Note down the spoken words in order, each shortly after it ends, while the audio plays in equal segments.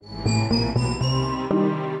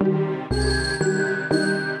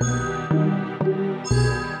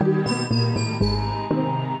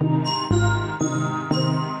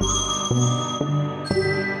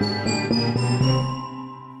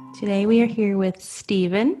with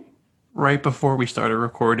Steven. Right before we started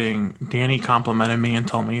recording, Danny complimented me and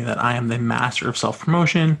told me that I am the master of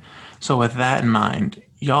self-promotion. So with that in mind,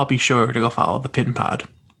 y'all be sure to go follow the Pin Pod.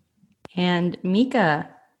 And Mika.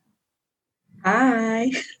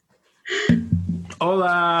 Hi.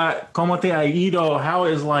 Hola, ¿cómo te ha ido? How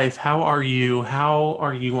is life? How are you? How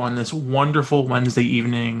are you on this wonderful Wednesday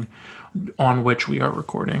evening on which we are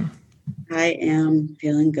recording? I am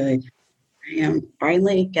feeling good. I am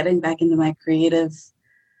finally getting back into my creative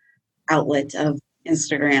outlet of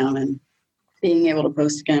Instagram and being able to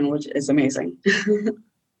post again, which is amazing.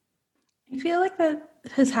 I feel like that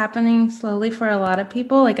is happening slowly for a lot of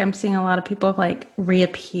people. Like I'm seeing a lot of people like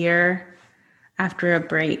reappear after a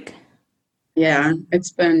break. Yeah,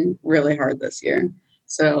 it's been really hard this year.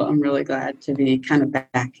 So I'm really glad to be kind of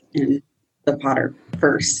back in the Potter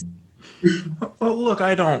first. Well, look,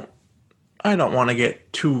 I don't want to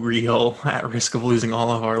get too real at risk of losing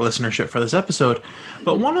all of our listenership for this episode,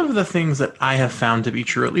 but one of the things that I have found to be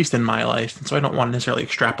true, at least in my life, and so I don't want to necessarily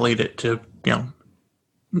extrapolate it to,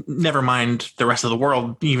 never mind the rest of the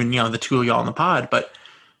world, even, the two of y'all in the pod, but,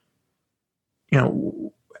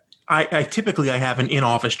 I typically have an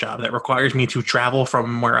in-office job that requires me to travel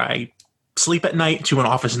from where I sleep at night to an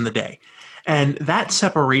office in the day. And that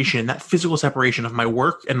separation, that physical separation of my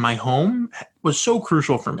work and my home was so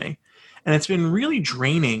crucial for me. And it's been really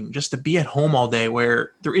draining just to be at home all day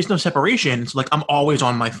where there is no separation. It's like I'm always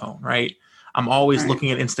on my phone, right? I'm always looking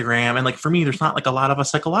at Instagram. And like for me, there's not like a lot of a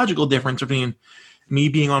psychological difference between me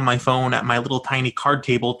being on my phone at my little tiny card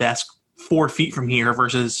table desk 4 feet from here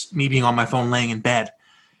versus me being on my phone laying in bed.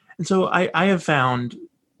 And so I have found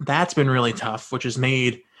that's been really tough, which has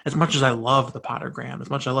made, as much as I love the Pottergram, as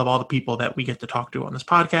much as I love all the people that we get to talk to on this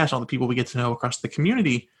podcast, all the people we get to know across the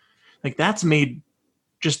community, like that's made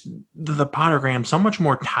just the Pottergram so much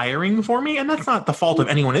more tiring for me. And that's not the fault of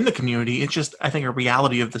anyone in the community. It's just, I think, a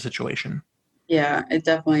reality of the situation. Yeah, it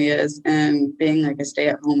definitely is. And being like a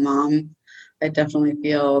stay-at-home mom, I definitely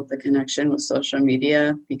feel the connection with social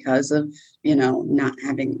media because of, not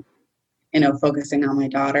having, focusing on my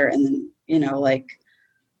daughter and then, like,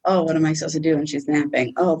 oh, what am I supposed to do when she's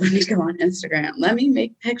napping? Oh, let me go on Instagram. Let me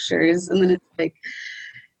make pictures. And then it's like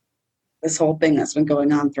this whole thing that's been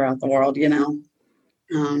going on throughout the world,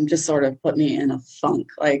 just sort of put me in a funk,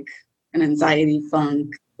 like an anxiety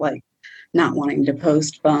funk, like not wanting to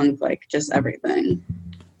post funk, like just everything.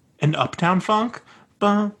 An Uptown Funk?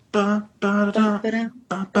 Ba, ba, ba, da, da,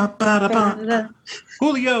 ba, ba, ba, da, ba.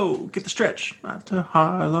 Julio, get the stretch. Out to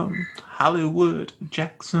Harlem, Hollywood,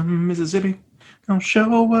 Jackson, Mississippi. Gonna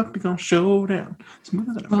show up, you're gonna show down.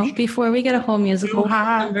 Well, before we get a whole musical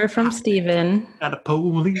number from Steven. Got a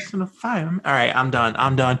police and a fireman. All right, I'm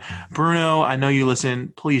done. Bruno, I know you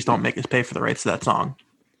listen. Please don't make us pay for the rights to that song.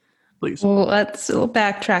 Please. Well, we'll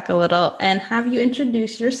backtrack a little and have you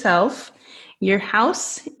introduce yourself, your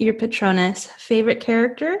house, your Patronus, favorite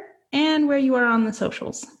character, and where you are on the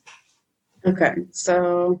socials. Okay,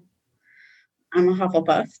 so I'm a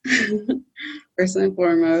Hufflepuff. First and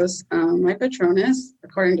foremost, my Patronus,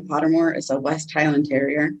 according to Pottermore, is a West Highland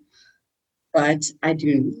Terrier, but I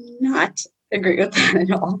do not agree with that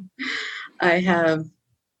at all. I have,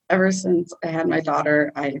 ever since I had my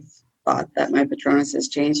daughter, I've thought that my Patronus has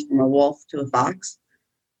changed from a wolf to a fox.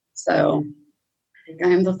 So I think I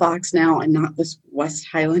am the fox now and not this West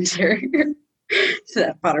Highland Terrier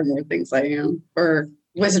that Pottermore thinks I am, or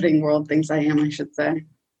Wizarding World thinks I am, I should say.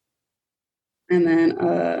 And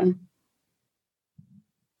then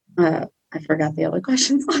I forgot the other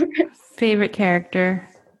questions. Favorite character?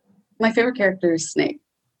 My favorite character is Snape,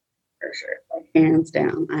 for sure. Like, hands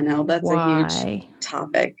down. I know that's a huge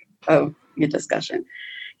topic of your discussion.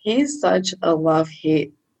 He's such a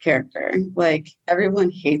love-hate character. Like, everyone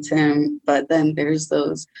hates him, but then there's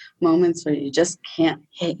those moments where you just can't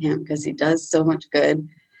hate him because he does so much good.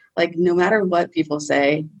 Like, no matter what people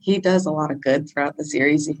say, he does a lot of good throughout the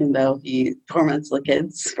series, even though he torments the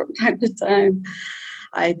kids from time to time.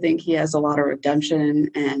 I think he has a lot of redemption,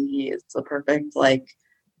 and he is the perfect,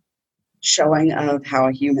 showing of how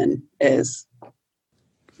a human is.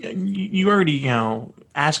 You already,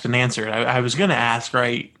 asked and answered. I was going to ask,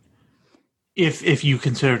 right, if you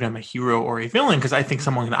considered him a hero or a villain, because I think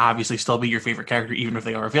someone can obviously still be your favorite character, even if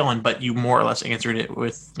they are a villain, but you more or less answered it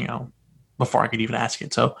with, before I could even ask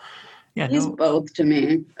it. So, yeah. He's both to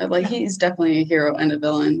me. He's definitely a hero and a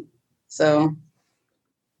villain. So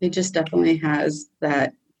he just definitely has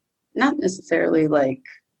that, not necessarily I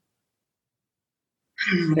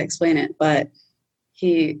don't know how to explain it, but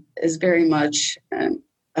he is very much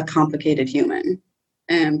a complicated human.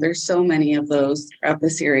 And there's so many of those throughout the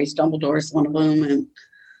series. Dumbledore's one of them, and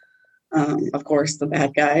Of course, the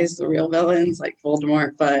bad guys, the real villains, like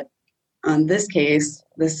Voldemort. But on this case,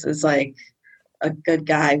 this is like a good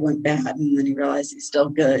guy went bad, and then he realized he's still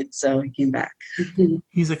good, so he came back.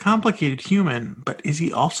 He's a complicated human, but is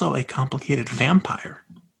he also a complicated vampire?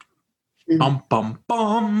 Bum, bum,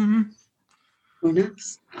 bum. Who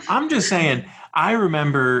knows? I'm just saying, I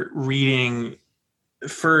remember reading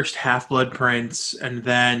first Half-Blood Prince and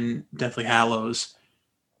then Deathly Hallows,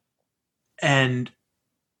 and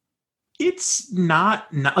it's not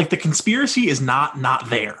like the conspiracy is not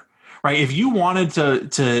there, right? If you wanted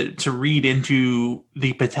to read into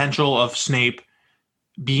the potential of Snape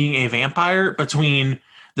being a vampire between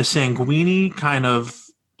the Sanguini kind of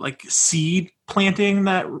like seed planting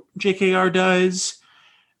that JKR does,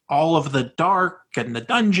 all of the dark and the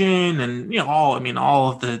dungeon, and all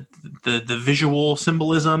of the visual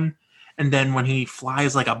symbolism, and then when he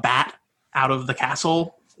flies like a bat out of the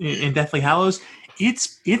castle in Deathly Hallows,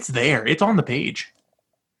 it's there. It's on the page.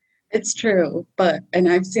 It's true, and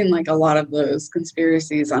I've seen like a lot of those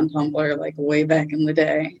conspiracies on Tumblr like way back in the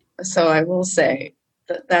day. So I will say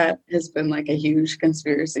that has been like a huge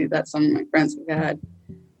conspiracy that some of my friends have had.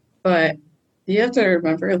 But you have to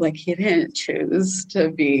remember, like, he didn't choose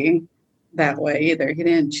to be that way either. He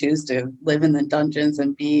didn't choose to live in the dungeons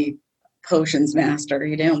and be potions master.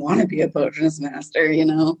 He didn't want to be a potions master,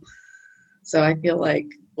 So I feel like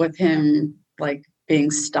with him, like,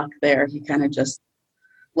 being stuck there, he kind of just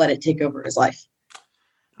let it take over his life.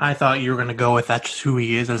 I thought you were going to go with that's just who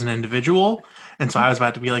he is as an individual. And so I was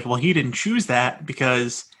about to be like, well, he didn't choose that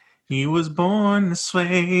because he was born this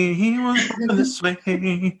way. He was born this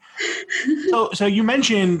way. So you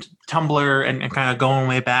mentioned Tumblr and kind of going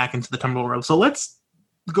way back into the Tumblr world. So let's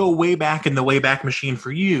go way back in the Wayback Machine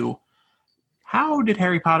for you. How did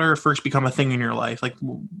Harry Potter first become a thing in your life? Like,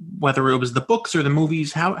 whether it was the books or the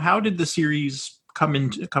movies, how did the series come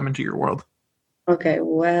into your world? Okay,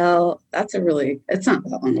 well, it's not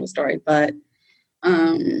that long of a story, but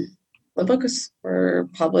the books were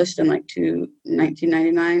published in like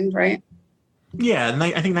 1999, right? Yeah,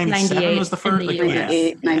 I think 97 was the first.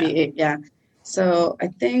 98, yeah. So I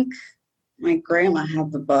think my grandma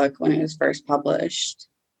had the book when it was first published,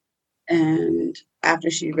 and after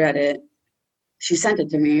she read it, she sent it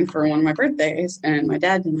to me for one of my birthdays, and my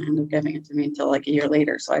dad didn't end up giving it to me until like a year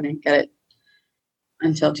later, so I didn't get it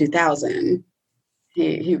until 2000.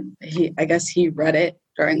 He I guess he read it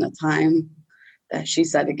during the time that she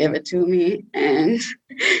said to give it to me, and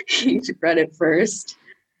he read it first,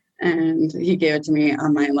 and he gave it to me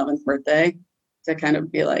on my 11th birthday to kind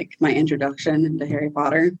of be like my introduction into Harry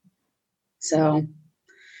Potter. So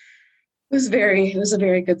it was a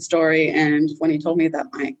very good story. And when he told me that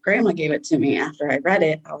my grandma gave it to me after I read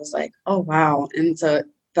it, I was like, oh, wow. And so it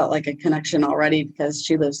felt like a connection already because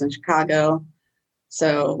she lives in Chicago.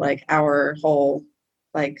 So like our whole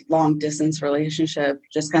like long distance relationship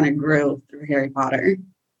just kind of grew through Harry Potter.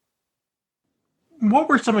 What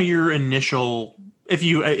were some of your initial, if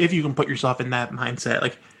you can put yourself in that mindset,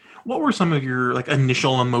 like what were some of your like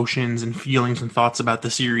initial emotions and feelings and thoughts about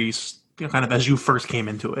the series, kind of as you first came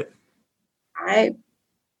into it? I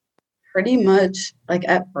pretty much, like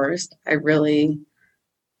at first, I really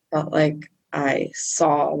felt like I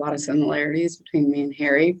saw a lot of similarities between me and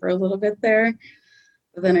Harry for a little bit there.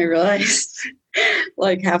 But then I realized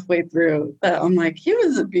like halfway through that I'm like, he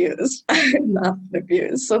was abused. I'm not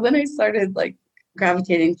abused. So then I started like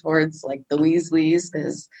gravitating towards like the Weasleys,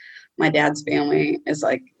 because my dad's family is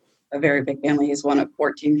like a very big family. He's one of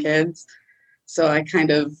 14 kids. So I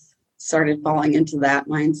kind of started falling into that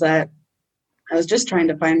mindset. I was just trying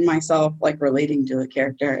to find myself like relating to the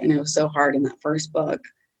character, and it was so hard in that first book.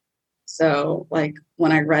 So like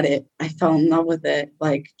when I read it, I fell in love with it,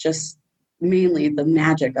 like just mainly the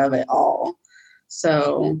magic of it all.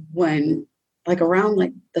 So when like around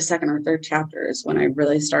like the second or third chapters, when I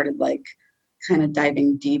really started like kind of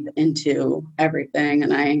diving deep into everything,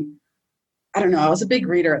 and I don't know, I was a big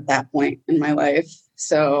reader at that point in my life.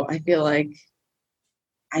 So I feel like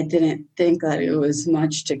I didn't think that it was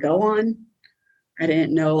much to go on. I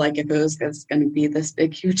didn't know like if it was going to be this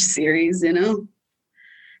big, huge series, And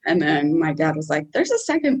then my dad was like, there's a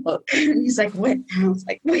second book. And he's like, what? And I was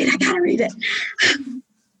like, wait, I gotta read it.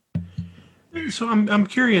 So I'm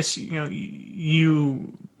curious,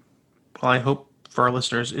 you, well, I hope for our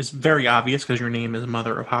listeners, it's very obvious because your name is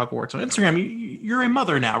Mother of Hogwarts on Instagram. You're a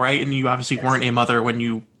mother now, right? And you obviously weren't a mother when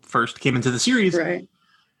you first came into the series. Right.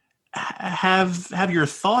 Have your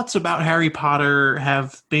thoughts about Harry Potter,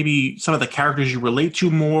 have maybe some of the characters you relate to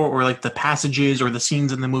more, or like the passages or the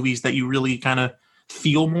scenes in the movies that you really kind of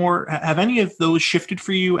feel more, have any of those shifted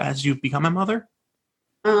for you as you've become a mother?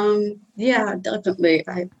 Yeah, definitely.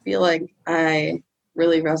 I feel like I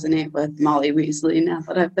really resonate with Molly Weasley now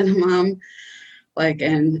that I've been a mom. Like,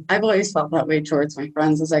 and I've always felt that way towards my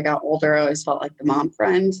friends as I got older. I always felt like the mom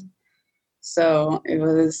friend. So it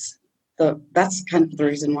was that's kind of the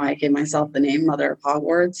reason why I gave myself the name Mother of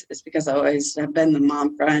Hogwarts, is because I always have been the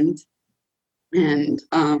mom friend. And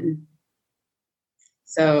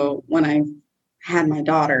so when I had my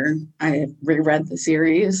daughter, I reread the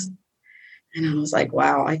series and I was like,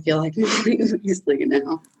 wow, I feel like Molly Weasley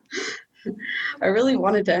now. I really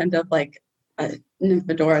wanted to end up like a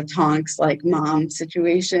Nymphadora Tonks like mom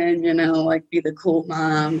situation, like be the cool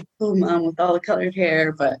mom with all the colored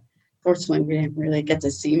hair. But fortunately, we didn't really get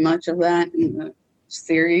to see much of that in the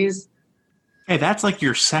series. Hey, that's like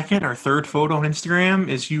your second or third photo on Instagram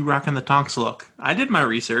is you rocking the Tonks look. I did my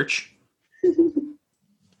research.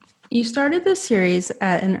 You started this series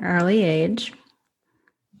at an early age.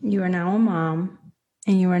 You are now a mom,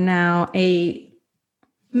 and you are now a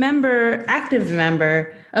active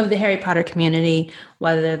member of the Harry Potter community,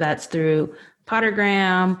 whether that's through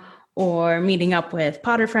Pottergram or meeting up with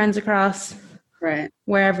Potter friends across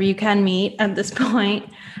wherever you can meet at this point.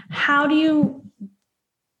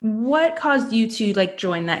 What caused you to like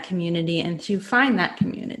join that community and to find that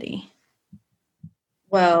community?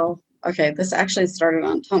 Well, okay, this actually started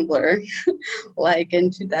on Tumblr, like in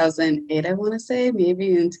 2008, I want to say,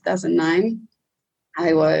 maybe in 2009.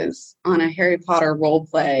 I was on a Harry Potter role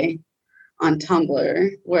play on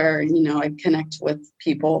Tumblr where, I'd connect with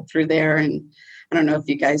people through there. And I don't know if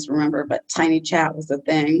you guys remember, but Tiny Chat was a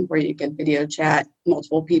thing where you could video chat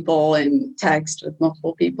multiple people and text with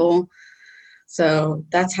multiple people. So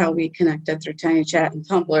that's how we connected through Tiny Chat and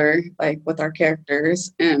Tumblr, like with our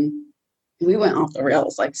characters. And we went off the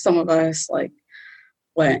rails. Like some of us like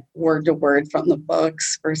went word to word from the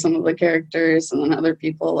books for some of the characters, and then other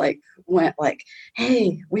people like went like,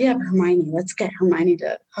 hey, we have Hermione, let's get Hermione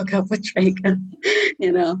to hook up with Draco.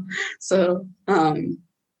 So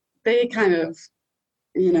they kind of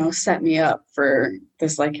set me up for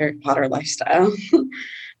this like Harry Potter lifestyle.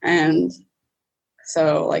 And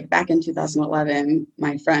so like back in 2011,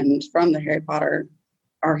 my friend from our Harry Potter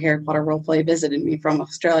roleplay visited me from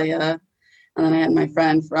Australia, and then I had my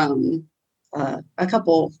friend from a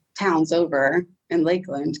couple towns over in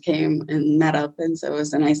Lakeland came and met up, and so it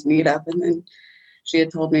was a nice meetup. And then she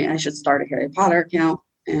had told me I should start a Harry Potter account,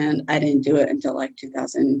 and I didn't do it until like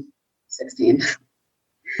 2016.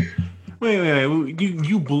 Wait.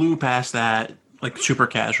 You blew past that like super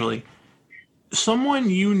casually. Someone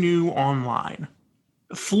you knew online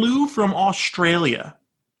flew from Australia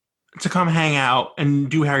to come hang out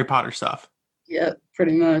and do Harry Potter stuff. Yeah,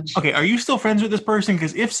 pretty much. Okay, are you still friends with this person?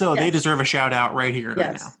 Because if so, They deserve a shout out right here,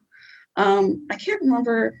 right now. I can't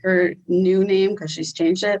remember her new name because she's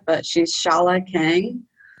changed it, but she's Shala Kang,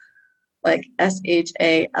 like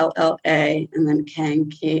Shalla, and then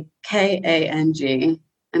Kang, Kang,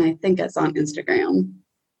 and I think it's on Instagram.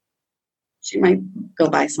 She might go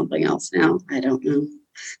by something else now. I don't know.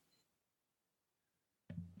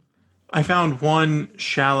 I found one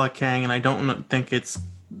Shala Kang, and I don't think it's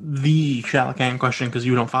the Shala Kang question because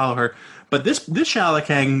you don't follow her. But this Shala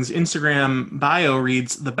Kang's Instagram bio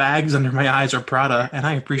reads, "The bags under my eyes are Prada," and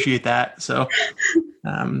I appreciate that. So,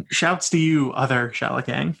 shouts to you, other Shala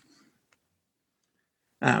Kang.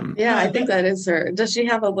 I think that is her. Does she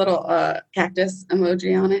have a little cactus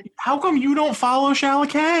emoji on it? How come you don't follow Shala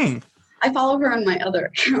Kang? I follow her on my other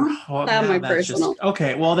account. My personal.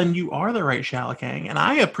 Okay, well then you are the right Shala Kang, and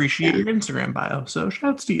I appreciate your Instagram bio. So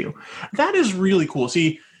shouts to you. That is really cool.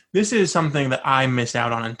 See, this is something that I missed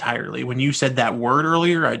out on entirely. When you said that word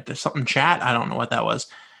earlier, something chat. I don't know what that was.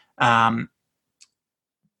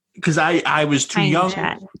 Because I was too young.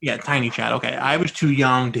 Chat. Yeah, Tiny Chat. Okay, I was too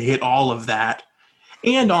young to hit all of that.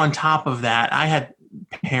 And on top of that, I had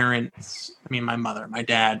parents. I mean, my mother, my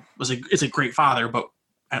dad is a great father, but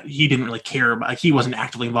he didn't really care about. He wasn't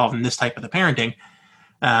actively involved in this type of the parenting.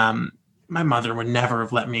 My mother would never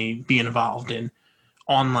have let me be involved in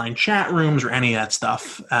online chat rooms or any of that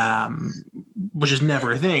stuff, which is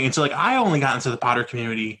never a thing. And so, like, I only got into the Potter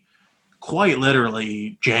community quite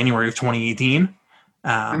literally January of 2018.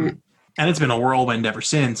 And it's been a whirlwind ever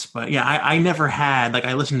since. But yeah, I never had, like,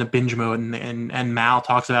 I listened to Binge Mode and Mal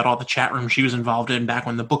talks about all the chat rooms she was involved in back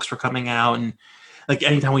when the books were coming out. And like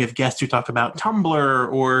anytime we have guests who talk about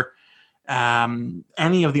Tumblr or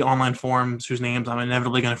any of the online forums whose names I'm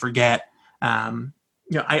inevitably going to forget,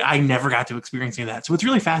 I never got to experience any of that. So it's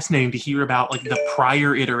really fascinating to hear about like the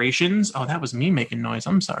prior iterations. Oh, that was me making noise.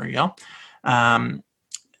 I'm sorry, y'all.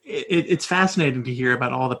 It's fascinating to hear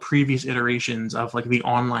about all the previous iterations of like the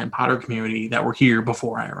online Potter community that were here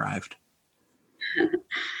before I arrived.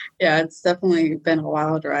 Yeah, it's definitely been a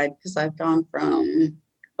wild ride because I've gone from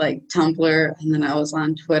like Tumblr, and then I was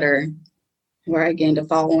on Twitter, where I gained a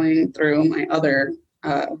following through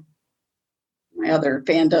uh, my other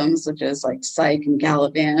fandoms, which is like Psych and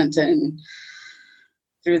Gallivant, and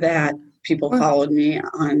through that, people followed me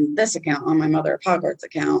on this account, on my Mother of Hogwarts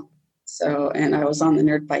account. So, and I was on the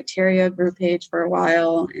Nerdfighteria group page for a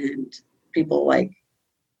while, and people like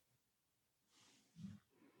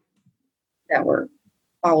that were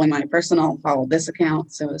following my personal, followed this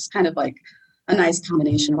account. So it's kind of like a nice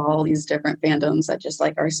combination of all these different fandoms that just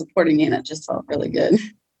like are supporting me, and it just felt really good.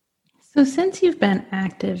 So since you've been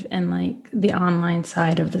active in like the online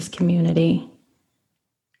side of this community,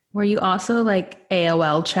 were you also like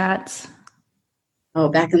AOL chats? Oh,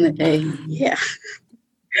 back in the day, yeah.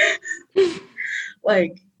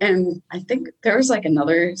 Like, and I think there was like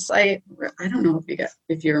another site, I don't know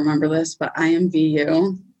if you remember this, but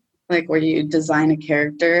IMVU, like where you design a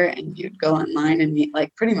character and you'd go online and meet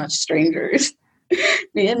like pretty much strangers.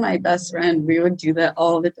 Me and my best friend, we would do that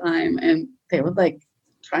all the time, and they would like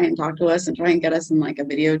try and talk to us and try and get us in like a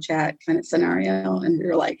video chat kind of scenario, and we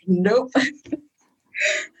were like, nope.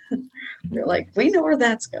 We were like, we know where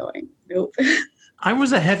that's going. Nope. I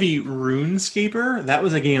was a heavy RuneScaper. That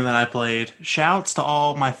was a game that I played. Shouts to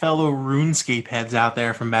all my fellow RuneScape heads out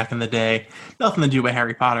there from back in the day. Nothing to do with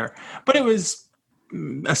Harry Potter. But it was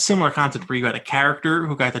a similar concept where you had a character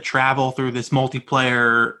who got to travel through this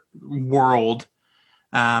multiplayer world.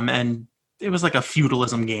 And it was like a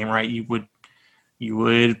feudalism game, right? You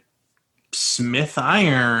would smith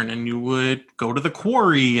iron, and you would go to the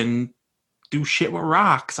quarry and do shit with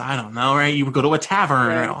rocks. I don't know, right? You would go to a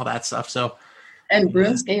tavern and all that stuff. So, and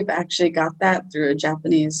RuneScape actually got that through a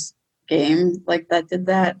Japanese game like that did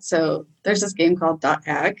that. So there's this game called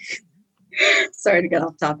 .hack. Sorry to get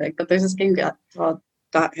off topic, but there's this game called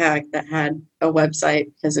 .hack that had a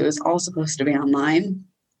website because it was all supposed to be online.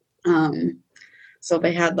 So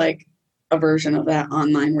they had like a version of that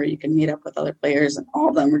online where you can meet up with other players, and all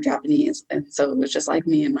of them were Japanese. And so it was just like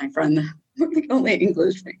me and my friend were the only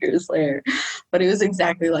English speakers there. But it was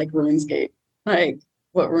exactly like RuneScape. Like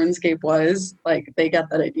what RuneScape was, like they got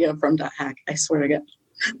that idea from .hack. I swear to God.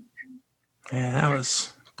 Yeah, that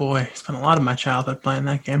was, boy, spent a lot of my childhood playing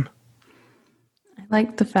that game. I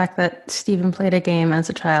like the fact that Stephen played a game as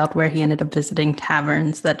a child where he ended up visiting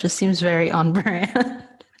taverns. That just seems very on brand.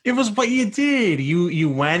 It was what you did. You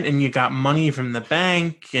went and you got money from the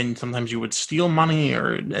bank, and sometimes you would steal money.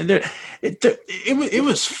 Or it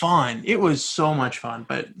was fun. It was so much fun.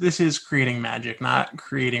 But this is creating magic, not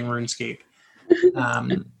creating RuneScape.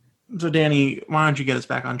 So Danny, why don't you get us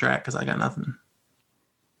back on track? Because I got nothing.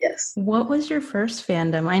 Yes. What was your first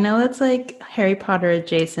fandom? I know that's like Harry Potter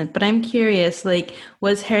adjacent, but I'm curious, like,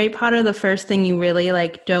 was Harry Potter the first thing you really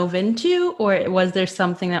like dove into, or was there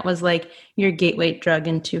something that was like your gateway drug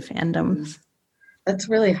into fandoms? That's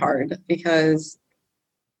really hard because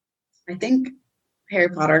I think Harry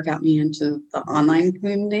Potter got me into the online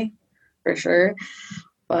community for sure.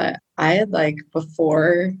 But I had like,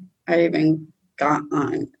 before I even got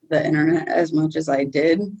on the internet as much as I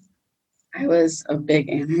did, I was a big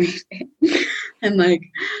anime fan and like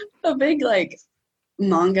a big like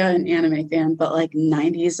manga and anime fan, but like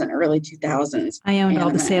 90s and early 2000s. I owned all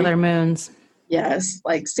the Sailor Moons. Yes,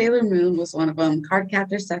 like Sailor Moon was one of them.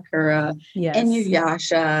 Cardcaptor Sakura, yes.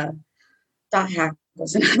 Inuyasha, .hack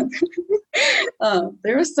was another.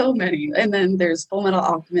 There were so many. And then there's Full Metal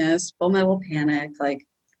Alchemist, Full Metal Panic, like,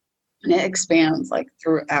 and it expands like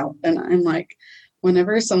throughout. And I'm like,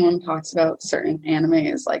 whenever someone talks about certain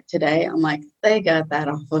animes like today, I'm like, they got that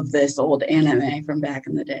off of this old anime from back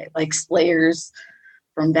in the day. Like Slayers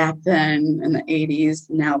from back then in the 80s.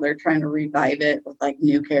 Now they're trying to revive it with like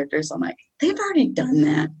new characters. I'm like, they've already done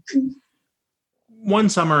that. One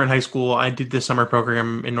summer in high school, I did this summer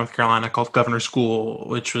program in North Carolina called Governor School,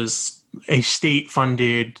 which was a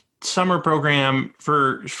state-funded summer program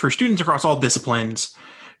for students across all disciplines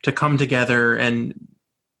to come together and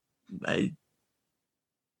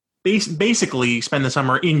basically spend the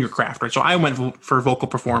summer in your craft. Right? So I went for vocal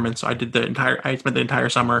performance. So I spent the entire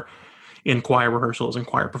summer in choir rehearsals and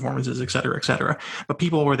choir performances, et cetera, et cetera. But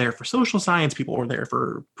people were there for social science. People were there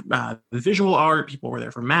for visual art. People were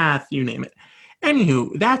there for math, you name it.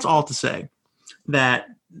 Anywho, that's all to say that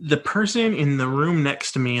the person in the room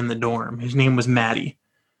next to me in the dorm, his name was Matt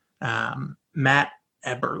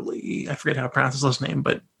Eberly. I forget how to pronounce his last name,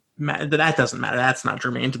 but that doesn't matter. That's not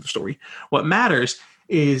germane to the story. What matters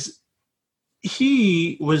is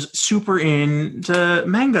he was super into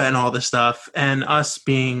manga and all this stuff, and us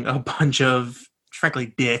being a bunch of,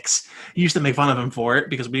 frankly, dicks, used to make fun of him for it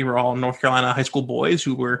because we were all North Carolina high school boys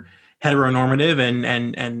who were heteronormative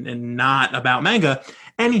and not about manga.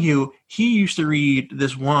 Anywho, he used to read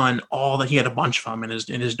this one, all that he had a bunch of them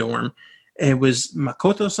in his dorm. It was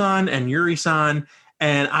Makoto-san and Yuri-san,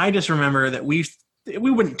 and I just remember that we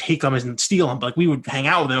wouldn't take them and steal them, but like we would hang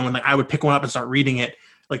out with them, and like I would pick one up and start reading it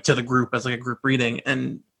like to the group as like a group reading,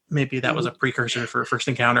 and maybe that was a precursor for First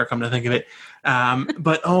Encounter, come to think of it.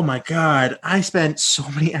 But oh my god, I spent so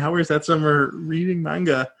many hours that summer reading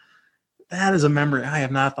manga. That is a memory I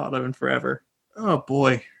have not thought of in forever. Oh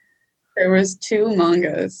boy. There was 2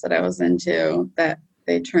 mangas that I was into that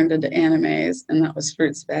they turned into animes, and that was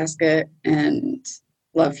Fruits Basket and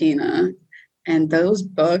Love Hina. And those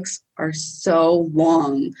books are so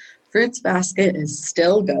long. Fruits Basket is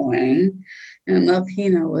still going, and Love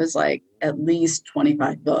Hina was like at least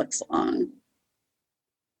 25 books long.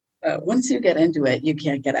 But once you get into it, you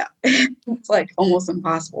can't get out. It's like almost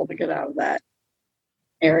impossible to get out of that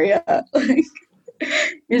area. Like,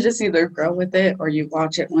 you just either grow with it or you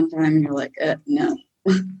watch it one time and you're like, no.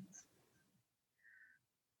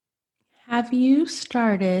 Have you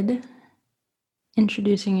started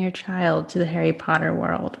introducing your child to the Harry Potter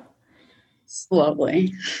world?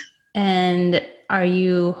 Slowly. And are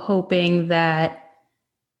you hoping that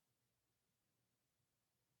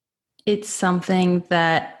it's something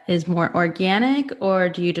that is more organic, or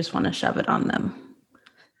do you just want to shove it on them?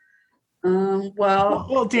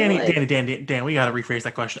 Well, Danny, we got to rephrase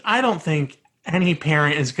that question. I don't think any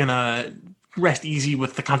parent is going to rest easy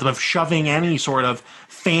with the concept of shoving any sort of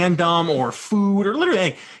fandom or food or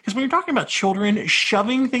literally, because when you're talking about children,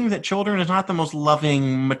 shoving things at children is not the most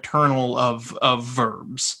loving maternal of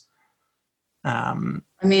verbs. I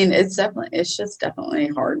mean, it's just definitely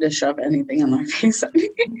hard to shove anything in their face.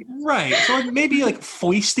 Right. So like maybe like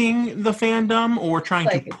foisting the fandom or trying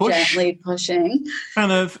like to push, gently pushing,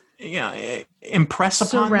 kind of, impress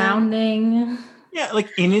upon surrounding them. Yeah,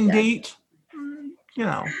 like inundate.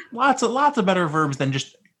 Yeah. Lots of better verbs than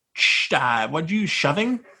just what'd you use?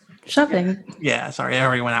 Shoving. Yeah, sorry, I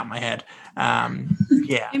already went out in my head.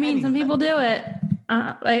 Yeah. I mean, some people do it.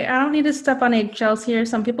 Like, I don't need to step on eggshells here.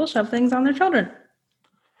 Some people shove things on their children.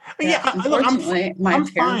 Yeah, unfortunately, my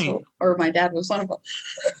parents or my dad was one of them.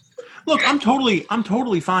 Look, I'm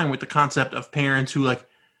totally fine with the concept of parents who like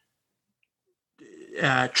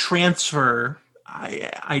transfer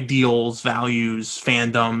ideals, values,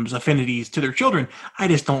 fandoms, affinities to their children. I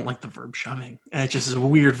just don't like the verb shoving. And it just is a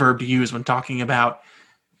weird verb to use when talking about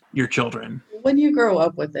your children. When you grow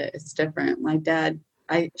up with it, it's different. My dad,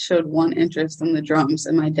 I showed one interest in the drums,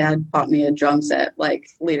 and my dad bought me a drum set like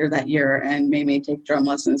later that year and made me take drum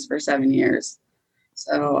lessons for 7 years.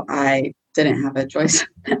 So I didn't have a choice in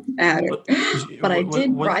that matter. But I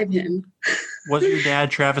did bribe him. Was your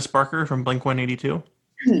dad Travis Barker from Blink-182?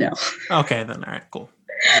 No. Okay, then. All right, cool.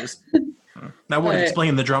 That would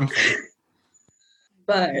explain the drum thing.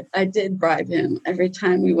 But I did bribe him. Every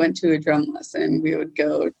time we went to a drum lesson, we would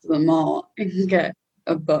go to the mall and get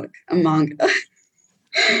a book, a manga.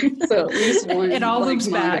 So at least one. It all loops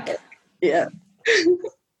back. Book. Yeah.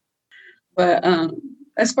 But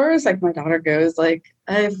as far as like my daughter goes, like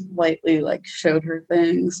I've lightly like showed her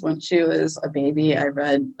things. When she was a baby, I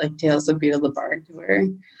read like Tales of Beetle the Bard to her.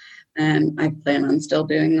 And I plan on still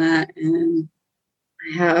doing that. And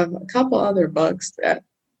I have a couple other books that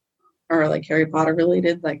are like Harry Potter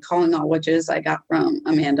related, like Calling All Witches. I got from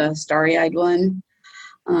Amanda, Starry-Eyed One.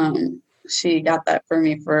 She got that for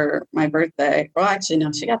me for my birthday. Well, actually,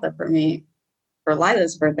 no, she got that for me for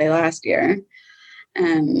Lila's birthday last year.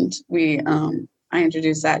 And I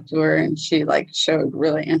introduced that to her, and she like showed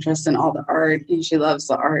really interest in all the art, and she loves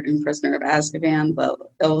the art in Prisoner of Azkaban, the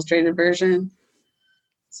illustrated version.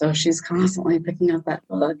 So she's constantly picking up that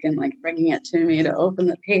book and like bringing it to me to open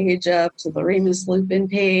the page up to the Remus Lupin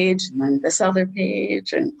page and then this other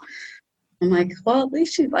page. And I'm like, well, at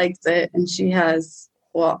least she likes it. And she has,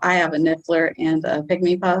 I have a Niffler and a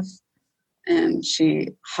Pygmy Puff, and she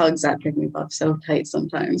hugs that Pygmy Puff so tight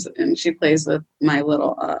sometimes. And she plays with my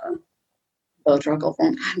little Truckle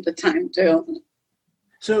from time to time too.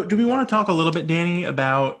 So do we want to talk a little bit, Danny,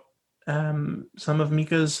 about some of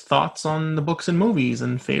Mika's thoughts on the books and movies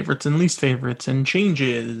and favorites and least favorites and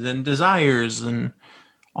changes and desires and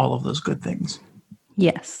all of those good things?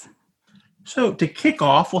 Yes. So to kick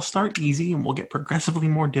off, we'll start easy and we'll get progressively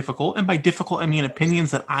more difficult. And by difficult, I mean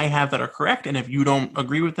opinions that I have that are correct. And if you don't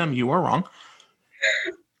agree with them, you are wrong.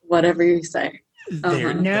 Whatever you say.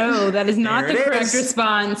 No, that is not the correct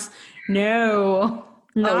response. No.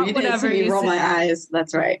 No, you didn't see me roll my eyes.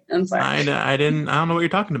 That's right. I'm sorry. I don't know what you're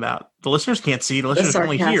talking about. The listeners can't see. The listeners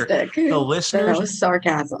only hear. The listeners. That was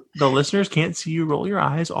sarcasm. The listeners can't see you roll your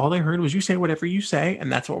eyes. All they heard was you say whatever you say,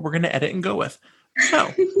 and that's what we're going to edit and go with.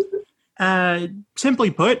 So,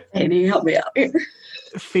 Simply put, Any, help me out here.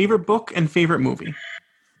 favorite book and favorite movie.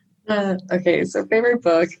 Okay, so favorite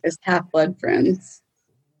book is Half-Blood Prince.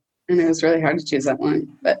 And it was really hard to choose that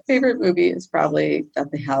one. But favorite movie is probably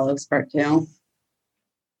Deathly Hallows Part 2.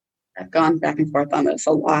 I've gone back and forth on this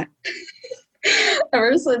a lot.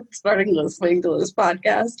 Ever since starting listening to this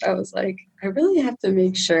podcast, I was like, I really have to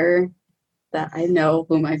make sure that I know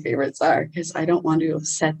who my favorites are because I don't want to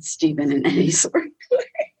upset Stephen in any sort of way.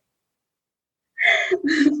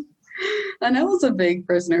 And I was a big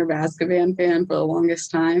Prisoner of Azkaban fan for the longest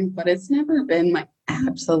time, but it's never been my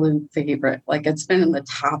absolute favorite. Like, it's been in the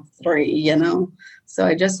top 3, you know? So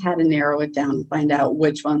I just had to narrow it down and find out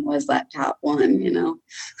which one was that top one, you know?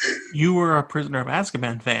 You were a Prisoner of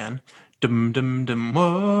Azkaban fan. Dum dum dum whoa.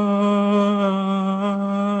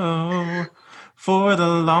 For the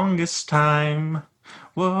longest time.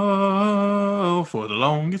 Whoa, for the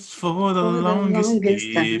longest time.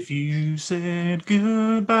 If you said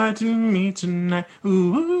goodbye to me tonight.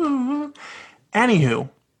 Ooh. Anywho,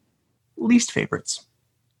 least favorites.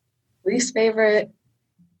 Least favorite,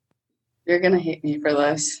 you're going to hate me for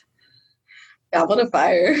this. Goblet of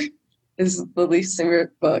Fire is the least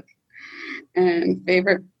favorite book. And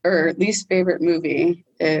favorite, or least favorite movie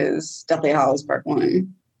is Deathly Hallows Part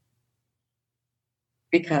 1.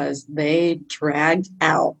 Because they dragged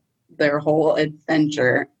out their whole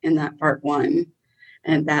adventure in that Part 1.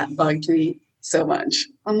 And that bugged me so much.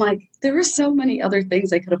 I'm like, there were so many other things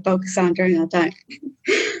they could have focused on during that time.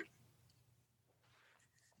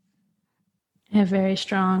 I have very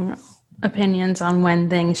strong opinions on when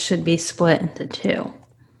things should be split into 2.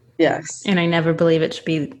 Yes. And I never believe it should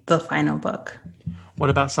be the final book. What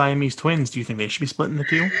about Siamese twins? Do you think they should be split into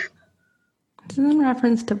 2? This is in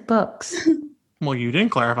reference to books. Well, you didn't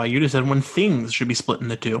clarify. You just said when things should be split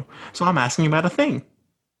into 2. So I'm asking about a thing.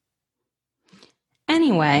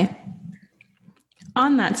 Anyway,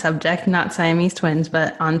 on that subject, not Siamese twins,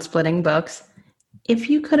 but on splitting books, if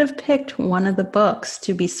you could have picked one of the books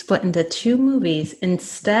to be split into 2 movies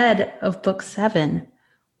instead of book 7,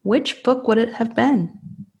 which book would it have been?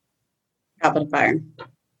 Goblet of Fire.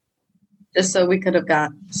 Just so we could have got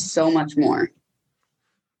so much more.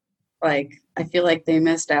 Like, I feel like they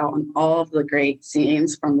missed out on all of the great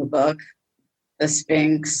scenes from the book. The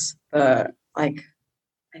Sphinx, I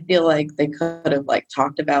feel like they could have,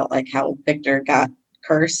 talked about, how Victor got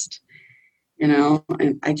cursed, you know?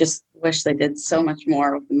 And I just wish they did so much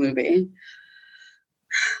more with the movie.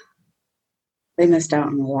 They missed out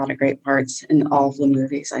on a lot of great parts in all of the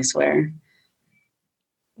movies, I swear.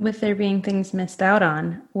 With there being things missed out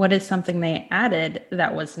on, what is something they added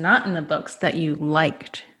that was not in the books that you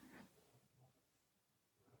liked?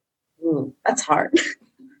 Ooh, that's hard.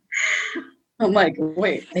 I'm like,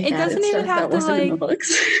 wait, it doesn't even have to in the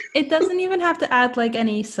books. It doesn't even have to add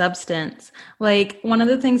any substance. Like, one of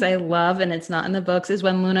the things I love, and it's not in the books, is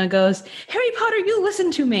when Luna goes, "Harry Potter, you listen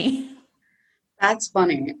to me." That's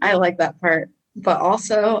funny. I like that part. But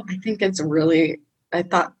also, I think it's really, I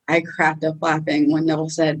thought I cracked up laughing when Neville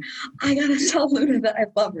said, "I gotta tell Luna that I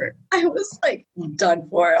love her." I was done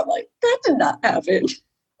for. I'm like, that did not happen.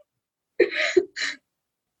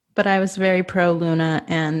 But I was very pro Luna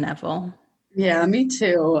and Neville. Yeah, me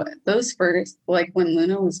too. Those first, when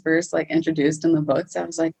Luna was first introduced in the books, I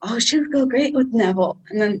was like, oh, she would go great with Neville.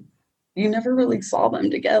 And then you never really saw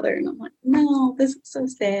them together. And I'm like, no, this is so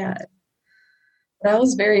sad. But I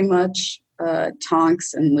was very much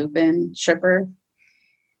Tonks and Lupin shipper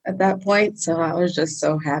at that point. So I was just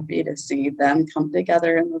so happy to see them come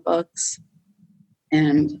together in the books.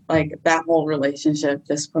 And that whole relationship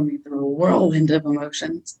just put me through a whirlwind of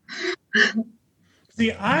emotions.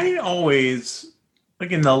 See, I always,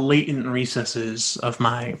 in the latent recesses of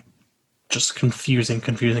my just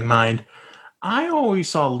confusing mind, I always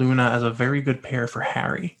saw Luna as a very good pair for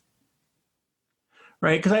Harry.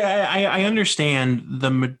 Right? Because I understand the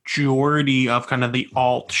majority of kind of the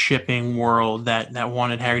alt shipping world that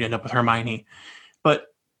wanted Harry to end up with Hermione. But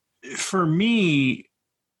for me,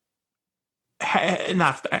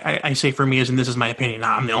 I say for me as in this is my opinion,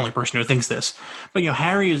 I'm the only person who thinks this, but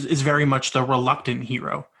Harry is very much the reluctant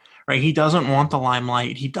hero, right? He doesn't want the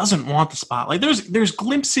limelight, he doesn't want the spotlight. There's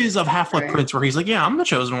glimpses of Half-Blood Prince where he's like, yeah, I'm the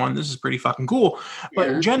chosen one, this is pretty fucking cool,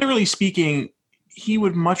 but generally speaking, he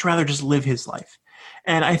would much rather just live his life.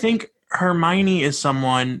 And I think Hermione is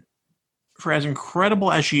someone, for as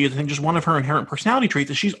incredible as she is, I think just one of her inherent personality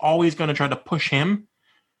traits is she's always going to try to push him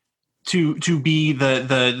to be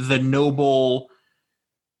the noble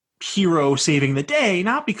hero saving the day,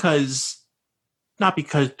 not because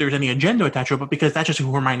there's any agenda attached to it, but because that's just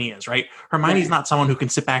who Hermione is, right? Hermione's not someone who can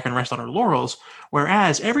sit back and rest on her laurels,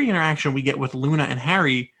 whereas every interaction we get with Luna and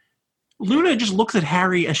Harry, Luna just looks at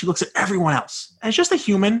Harry and she looks at everyone else as just a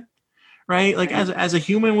human, right? Like as a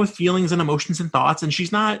human with feelings and emotions and thoughts, and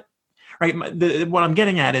she's not right. What I'm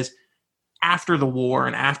getting at is after the war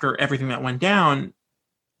and after everything that went down,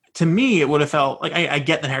 to me, it would have felt like I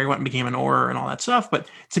get that Harry went and became an Auror and all that stuff, but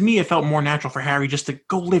to me, it felt more natural for Harry just to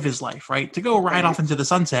go live his life, right? To go ride off into the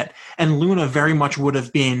sunset. And Luna very much would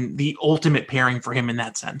have been the ultimate pairing for him in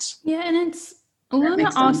that sense. Yeah, and it's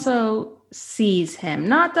Luna also sees him.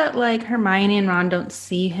 Not that like Hermione and Ron don't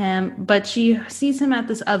see him, but she sees him at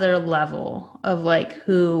this other level of like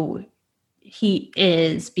who he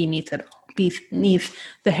is beneath it, beneath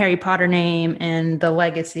the Harry Potter name and the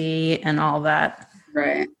legacy and all that.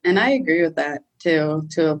 Right. And I agree with that too,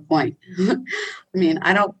 to a point. I mean,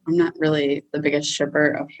 I'm not really the biggest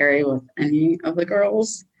shipper of Harry with any of the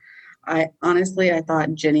girls. I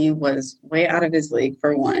thought Ginny was way out of his league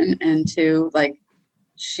for one. And two, like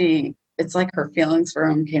it's like her feelings for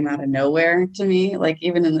him came out of nowhere to me. Like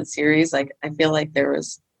even in the series, like I feel like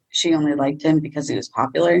she only liked him because he was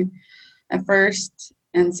popular at first.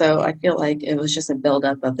 And so I feel like it was just a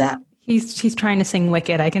buildup of that. He's trying to sing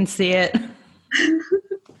Wicked. I can see it.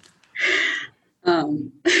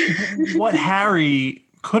 What Harry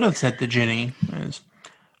could have said to Ginny is,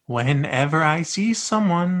 whenever I see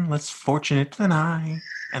someone less fortunate than I,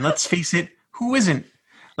 and let's face it, who isn't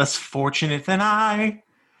less fortunate than I?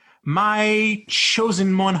 My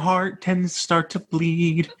chosen one heart tends to start to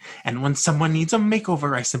bleed, and when someone needs a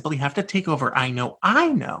makeover, I simply have to take over. I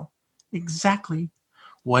know exactly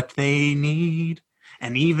what they need,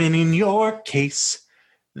 and even in your case,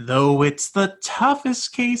 though it's the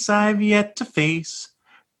toughest case I've yet to face,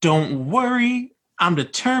 don't worry, I'm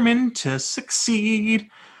determined to succeed.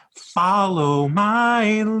 Follow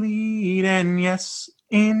my lead, and yes,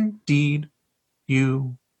 indeed,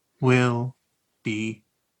 you will be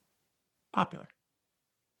popular.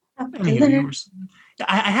 Anywho,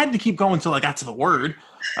 I had to keep going until I got to the word.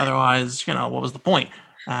 Otherwise, what was the point?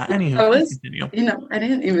 Anywho, continue. I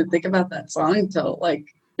didn't even think about that song until like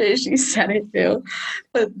she said it too.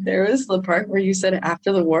 But there was the part where you said it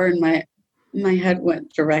after the war, and my head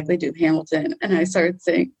went directly to Hamilton, and I started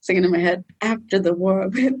singing in my head, after the war, I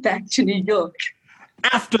went back to New York.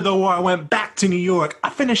 After the war, I went back to New York. I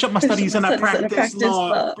finished up my studies and I practiced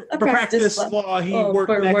law. He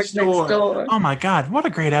worked next door. Oh my God, what a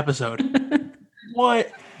great episode.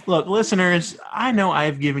 What? Look, listeners, I know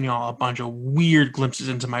I've given y'all a bunch of weird glimpses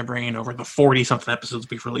into my brain over the 40-something episodes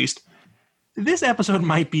we've released. This episode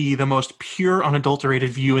might be the most pure, unadulterated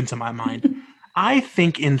view into my mind. I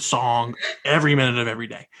think in song every minute of every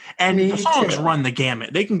day. And the songs run the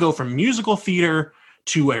gamut. They can go from musical theater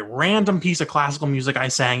to a random piece of classical music I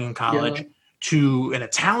sang in college, to an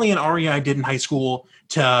Italian aria I did in high school,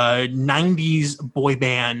 to 90s boy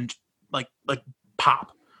band, like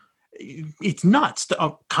pop. It's nuts.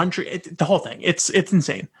 The country, the whole thing. It's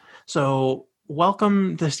insane. So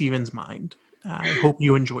welcome to Steven's Mind. I hope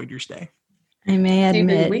you enjoyed your stay. I may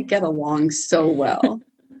admit. Steven, we get along so well.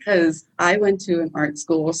 Because I went to an art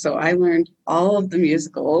school, so I learned all of the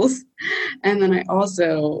musicals. And then I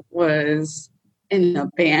also was in a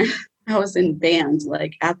band. I was in bands,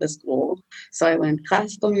 like, at the school. So I learned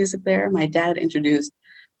classical music there. My dad introduced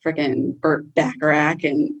freaking Burt Bacharach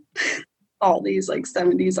and all these, like,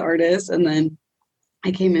 70s artists. And then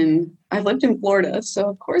I lived in Florida, so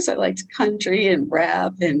of course I liked country and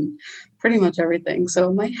rap and pretty much everything.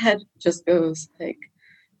 So my head just goes, like,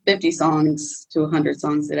 50 songs to 100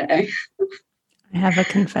 songs a day. I have a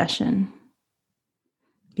confession.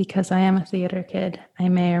 Because I am a theater kid, I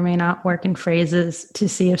may or may not work in phrases to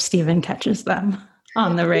see if Steven catches them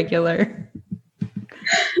on the regular.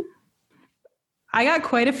 I got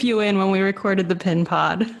quite a few in when we recorded the Pin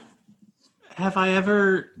Pod. Have I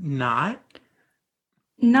ever not?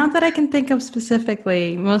 Not that I can think of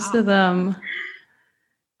specifically. Most of them...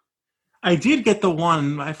 I did get the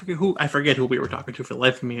one. I forget who we were talking to for the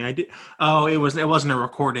life of me. I did. Oh, it wasn't a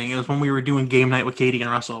recording. It was when we were doing game night with Katie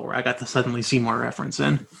and Russell, where I got the Suddenly Seymour reference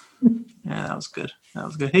in. Yeah, that was good.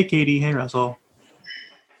 Hey, Katie. Hey, Russell.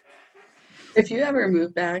 If you ever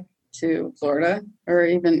move back to Florida, or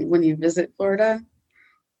even when you visit Florida,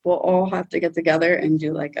 we'll all have to get together and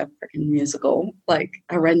do like a freaking musical, like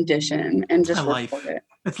a rendition, and just record it.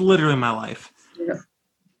 It's literally my life. Yeah.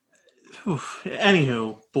 Oof.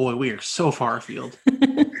 Anywho, boy, we are so far afield.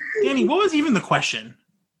 Danny, what was even the question?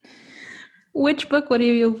 Which book would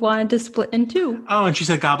you have wanted to split in two? Oh, and she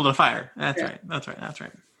said Goblet of Fire. That's right.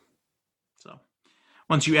 So,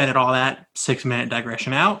 once you edit all that 6-minute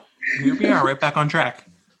digression out, here we are, right back on track.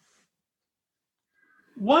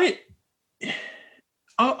 What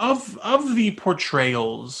of the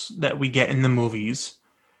portrayals that we get in the movies,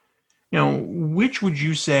 which would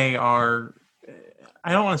you say are,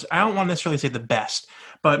 I don't want to necessarily say the best,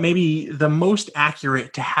 but maybe the most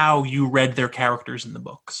accurate to how you read their characters in the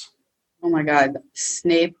books? Oh my God,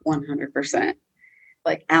 Snape 100%.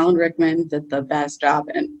 Like Alan Rickman did the best job.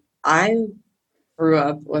 And I grew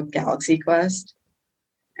up with Galaxy Quest.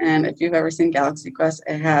 And if you've ever seen Galaxy Quest,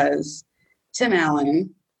 it has Tim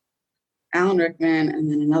Allen, Alan Rickman,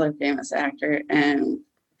 and then another famous actor. And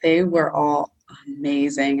they were all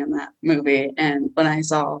amazing in that movie. And when I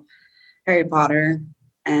saw Harry Potter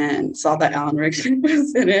and saw that Alan Rickman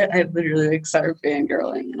was in it, I literally started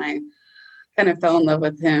fangirling. And I kind of fell in love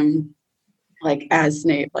with him, like as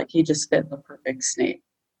Snape. Like he just fit the perfect Snape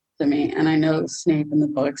to me. And I know Snape in the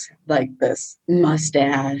books had like this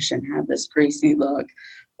mustache and had this greasy look.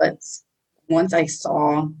 But once I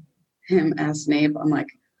saw him as Snape, I'm like,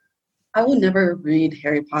 I will never read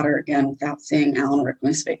Harry Potter again without seeing Alan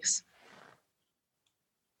Rickman's face.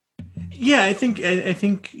 Yeah, I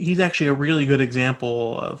think he's actually a really good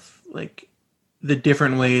example of like the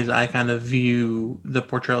different ways I kind of view the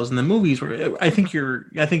portrayals in the movies. Where I think you're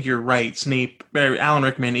right. Alan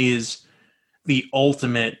Rickman is the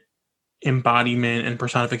ultimate embodiment and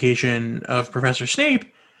personification of Professor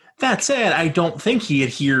Snape. That said, I don't think he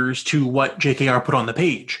adheres to what JKR put on the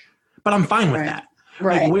page, but I'm fine with that.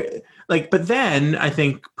 Right. But then I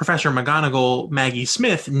think Professor McGonagall, Maggie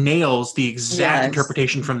Smith, nails the exact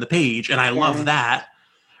interpretation from the page, and I love that.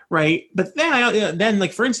 Right. But then,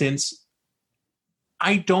 like, for instance,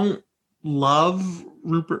 I don't love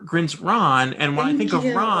Rupert Grint's Ron, and when I think of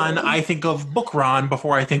Ron, I think of book Ron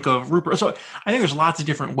before I think of Rupert. So I think there's lots of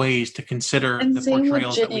different ways to consider the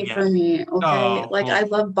portrayals that we get. For me, okay? I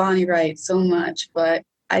love Bonnie Wright so much, but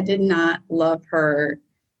I did not love her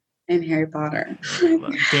in Harry Potter.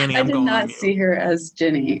 Danny, I did not see her as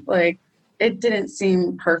Ginny. Like, it didn't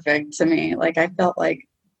seem perfect to me. Like, I felt like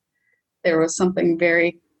there was something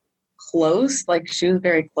very close, like she was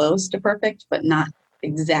very close to perfect, but not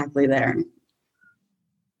exactly there.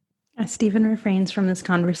 Stephen refrains from this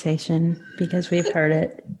conversation because we've heard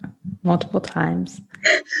it multiple times.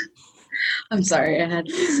 I'm sorry, I had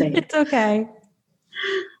to say it. It's okay.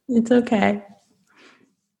 It's okay.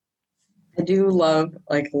 I do love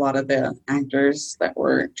like a lot of the actors that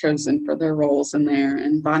were chosen for their roles in there,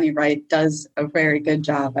 and Bonnie Wright does a very good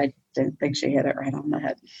job. I didn't think she hit it right on the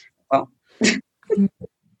head. Well, I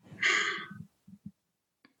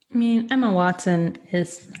mean, Emma Watson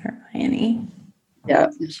is Hermione. Yeah.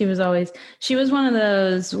 She was one of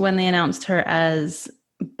those when they announced her as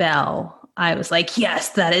Belle, I was like, yes,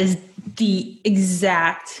 that is the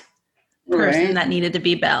exact person that needed to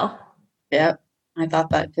be Belle. Yep. I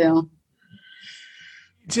thought that too.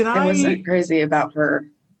 I wasn't crazy about her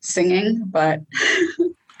singing, but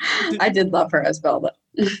I did love her as Belle though.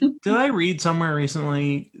 Did I read somewhere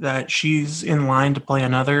recently that she's in line to play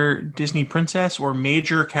another Disney princess or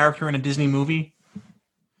major character in a Disney movie?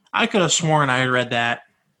 I could have sworn I had read that.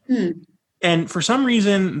 And for some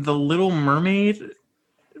reason, the Little Mermaid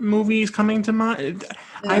movie is coming to mind.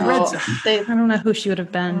 No, I don't know who she would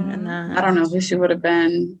have been in that. I don't know who she would have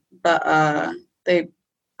been, but they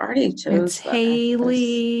already chose. It's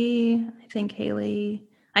Haley. I think Haley.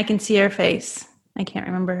 I can see her face. I can't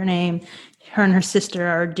remember her name. Her and her sister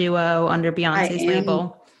are a duo under Beyonce's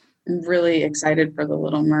label. I'm really excited for the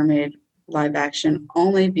Little Mermaid live action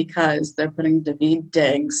only because they're putting Daveed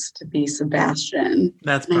Diggs to be Sebastian.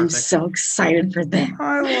 That's perfect. I'm so excited for that.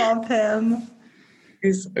 I love him.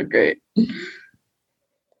 He's so great.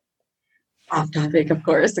 Off topic, of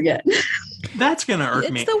course, again. That's going to irk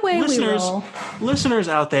me. It's the way we roll. Listeners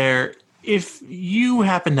out there, if you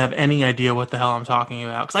happen to have any idea what the hell I'm talking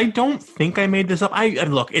about, because I don't think I made this up.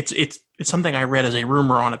 Look, it's something I read as a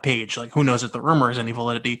rumor on a page. Like, who knows if the rumor has any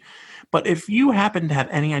validity. But if you happen to have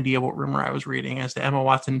any idea what rumor I was reading as to Emma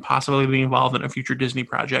Watson possibly being involved in a future Disney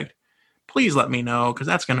project, please let me know, because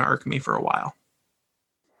that's going to irk me for a while.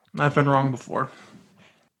 I've been wrong before.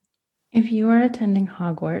 If you were attending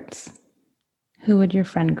Hogwarts, who would your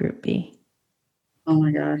friend group be? Oh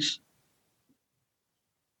my gosh.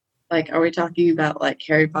 Like, are we talking about like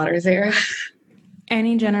Harry Potter's era?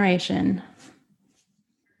 Any generation.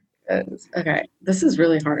 Okay, this is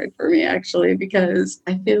really hard for me actually, because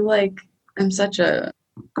I feel like I'm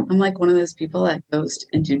like one of those people that goes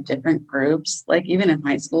into different groups. Like even in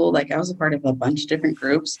high school, like I was a part of a bunch of different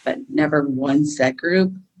groups, but never one set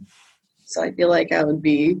group. So I feel like I would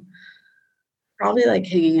be probably like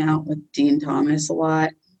hanging out with Dean Thomas a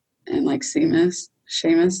lot and like Seamus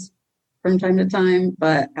from time to time.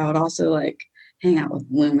 But I would also like hang out with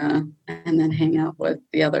Luna and then hang out with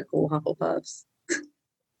the other cool Hufflepuffs.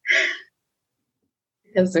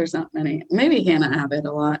 Because there's not many. Maybe Hannah Abbott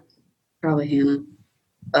a lot. probably Hannah.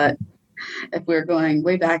 But if we're going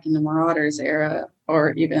way back into Marauders era,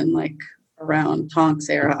 or even like around Tonks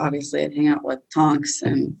era, obviously I'd hang out with Tonks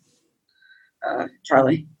and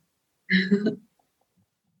Charlie.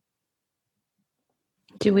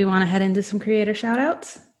 Do we want to head into some creator shout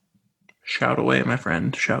outs? Shout away, my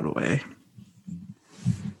friend. Shout away.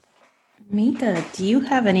 Mika, do you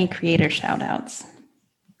have any creator shout outs?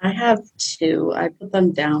 I have 2. I put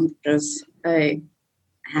them down because I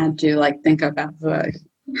had to think about who I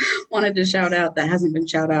wanted to shout out that hasn't been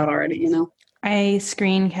shout out already, you know? I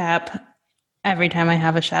screen cap every time I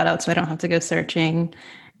have a shout out so I don't have to go searching.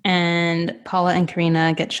 And Paula and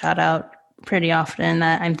Karina get shout out pretty often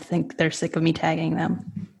that I think they're sick of me tagging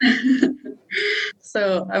them.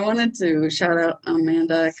 So I wanted to shout out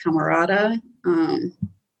Amanda Camarada,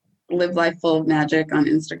 Live Life Full of Magic on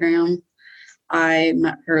Instagram. I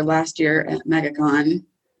met her last year at MegaCon,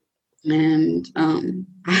 and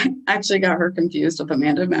I actually got her confused with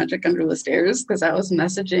Amanda Magic Under the Stairs because I was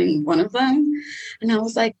messaging one of them, and I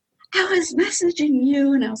was like, I was messaging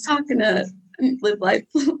you, and I was talking to Live Life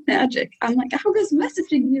Full of Magic. I'm like, I was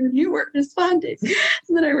messaging you, and you weren't responding.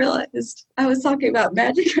 And then I realized I was talking about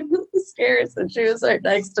Magic Under the Stairs, and she was right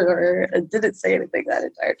next to her and didn't say anything that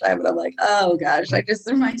entire time. And I'm like, oh gosh, I just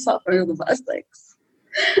threw myself under the bus. Thanks.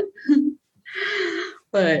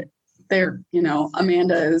 But they're,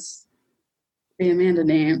 Amanda is the Amanda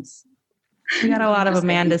names. We got a lot of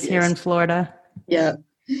Amandas here in Florida. Yeah.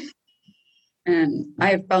 And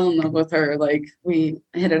I fell in love with her. We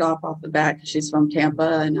hit it off the bat because she's from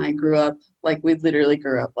Tampa, and I grew up, we literally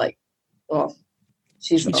grew up,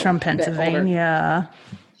 she's from Pennsylvania.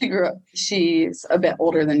 She's a bit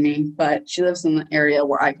older than me, but she lives in the area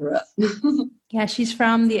where I grew up. Yeah, she's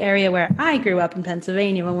from the area where I grew up in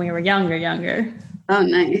Pennsylvania when we were younger. Oh,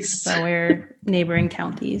 nice. So we're neighboring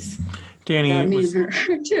counties. Danny, was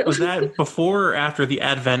that before or after the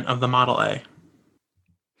advent of the Model A?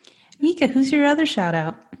 Mika, who's your other shout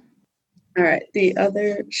out? All right. The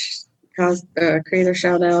other creator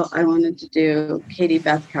shout out, I wanted to do Katie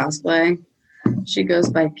Beth Cosplay. She goes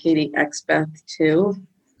by Katie X Beth too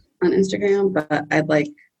on Instagram, but I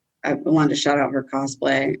wanted to shout out her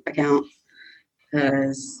cosplay account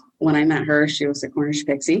because when I met her, she was a Cornish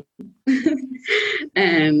pixie.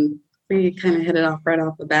 And we kind of hit it off right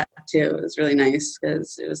off the bat too. It was really nice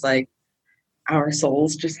because it was our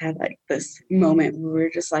souls just had this moment where we were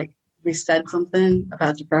just we said something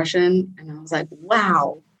about depression, and I was like,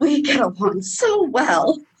 wow, we get along so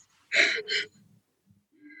well.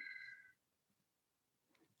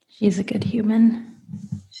 She's a good human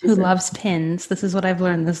who loves pins. This is what I've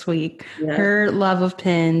learned this week. Yeah. Her love of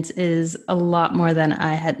pins is a lot more than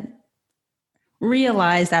I had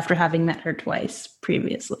realized after having met her twice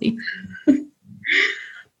previously.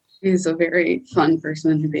 She's a very fun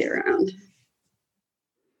person to be around.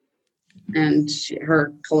 And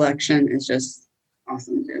her collection is just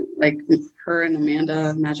awesome too. Her and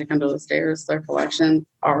Amanda Magic Under the Stairs, their collection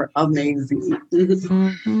are amazing.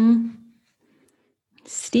 Mm-hmm.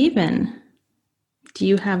 Stephen, do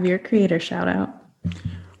you have your creator shout out?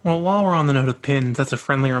 Well, while we're on the note of pins, that's a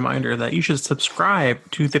friendly reminder that you should subscribe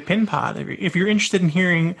to the Pin Pod. If you're interested in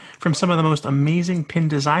hearing from some of the most amazing pin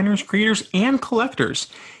designers, creators, and collectors,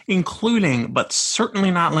 including, but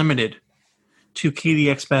certainly not limited to Katie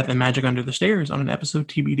X Beth and Magic Under the Stairs on an episode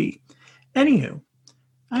TBD. Anywho,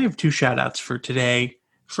 I have 2 shout-outs for today.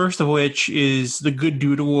 First of which is the Good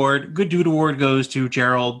Dude Award. Good Dude Award goes to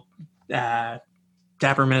Gerald,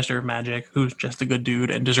 Dapper Minister of Magic, who's just a good dude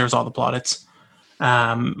and deserves all the plaudits.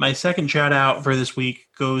 My second shout-out for this week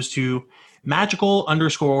goes to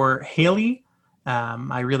Magical_Haley.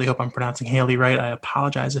 I really hope I'm pronouncing Haley right. I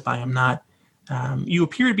apologize if I am not. You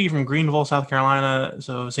appear to be from Greenville, South Carolina,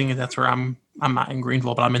 so seeing as that's where I'm not in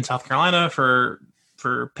Greenville, but I'm in South Carolina for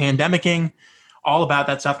pandemicking, all about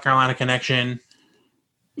that South Carolina connection,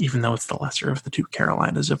 even though it's the lesser of the 2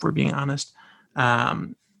 Carolinas, if we're being honest.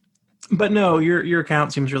 But no, your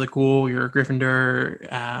account seems really cool. You're a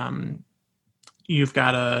Gryffindor. You've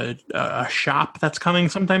got a shop that's coming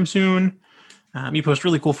sometime soon. You post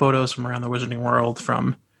really cool photos from around the Wizarding World,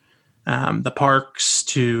 from the parks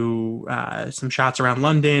to some shots around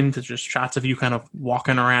London to just shots of you kind of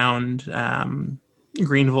walking around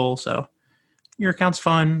Greenville. So your account's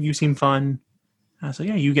fun. You seem fun. So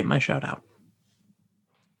yeah, you get my shout out.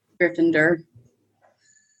 Gryffindor.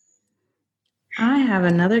 I have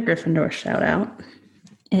another Gryffindor shout out.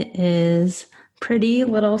 It is Pretty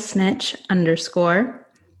Little Snitch _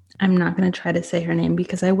 I'm not going to try to say her name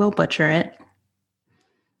because I will butcher it.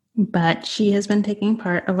 But she has been taking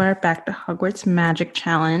part of our Back to Hogwarts Magic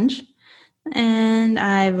Challenge. And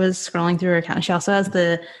I was scrolling through her account. She also has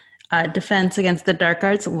the Defense Against the Dark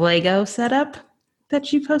Arts Lego setup that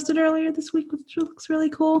she posted earlier this week, which looks really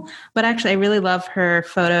cool. But actually, I really love her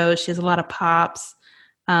photos. She has a lot of pops.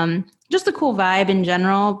 Just a cool vibe in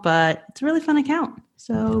general, but it's a really fun account.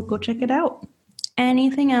 So go check it out.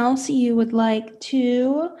 Anything else you would like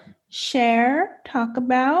to share, talk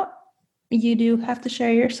about? You do have to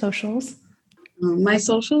share your socials. My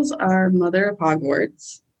socials are Mother of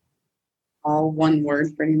Hogwarts, all one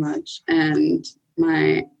word pretty much. And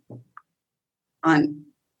on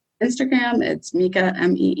Instagram, it's Meekuhh,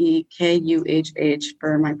 MEEKUHH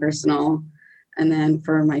for my personal. And then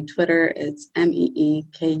for my Twitter, it's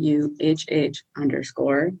MEEKUHH_.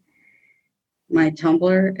 My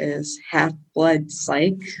Tumblr is Half-Blood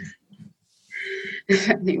Psych. If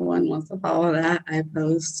anyone wants to follow that, I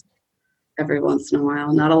post every once in a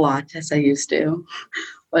while. Not a lot, as I used to,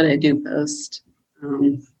 but I do post.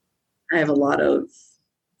 I have a lot of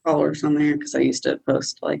followers on there because I used to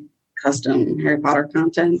post like custom Harry Potter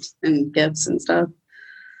content and gifts and stuff.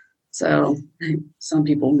 So some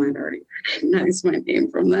people might already recognize my name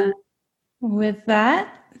from that. With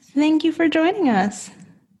that, thank you for joining us.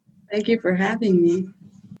 Thank you for having me.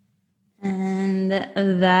 And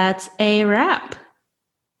that's a wrap.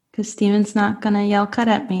 Because Steven's not going to yell cut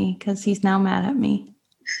at me because he's now mad at me.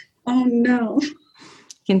 Oh, no. You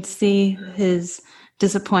can see his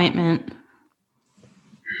disappointment.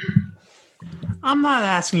 I'm not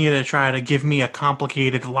asking you to try to give me a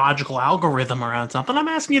complicated logical algorithm around something. I'm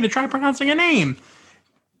asking you to try pronouncing a name.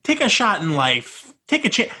 Take a shot in life. Take a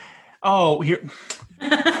chance. Oh, here.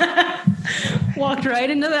 Walked right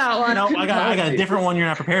into that one. No, I got a different one you're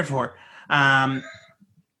not prepared for.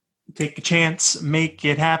 Take a chance, make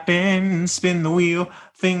it happen, spin the wheel,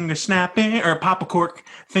 finger snapping, or pop a cork,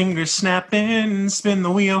 finger snapping, spin the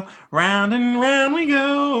wheel, round and round we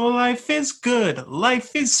go. Life is good,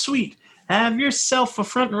 life is sweet. Have yourself a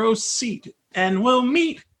front row seat, and we'll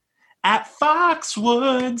meet at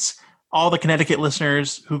Foxwoods. All the Connecticut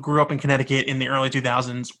listeners who grew up in Connecticut in the early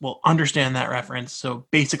 2000s will understand that reference. So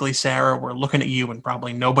basically, Sarah, we're looking at you and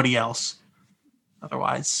probably nobody else.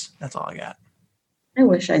 Otherwise, that's all I got. I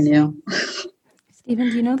wish I knew. Steven,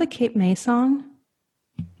 do you know the Cape May song?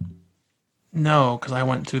 No, because I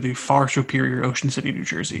went to the far superior Ocean City, New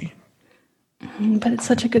Jersey. But it's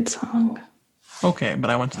such a good song. Okay, but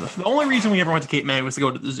I went to the only reason we ever went to Cape May was to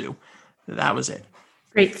go to the zoo. That was it.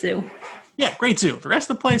 Great zoo. Yeah, great zoo. The rest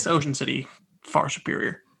of the place, Ocean City, far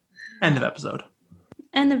superior. End of episode.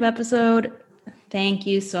 End of episode. Thank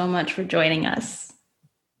you so much for joining us.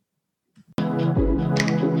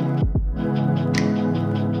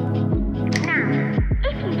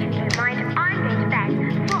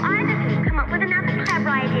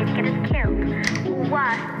 Idea to get us killed, or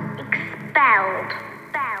worse, expelled.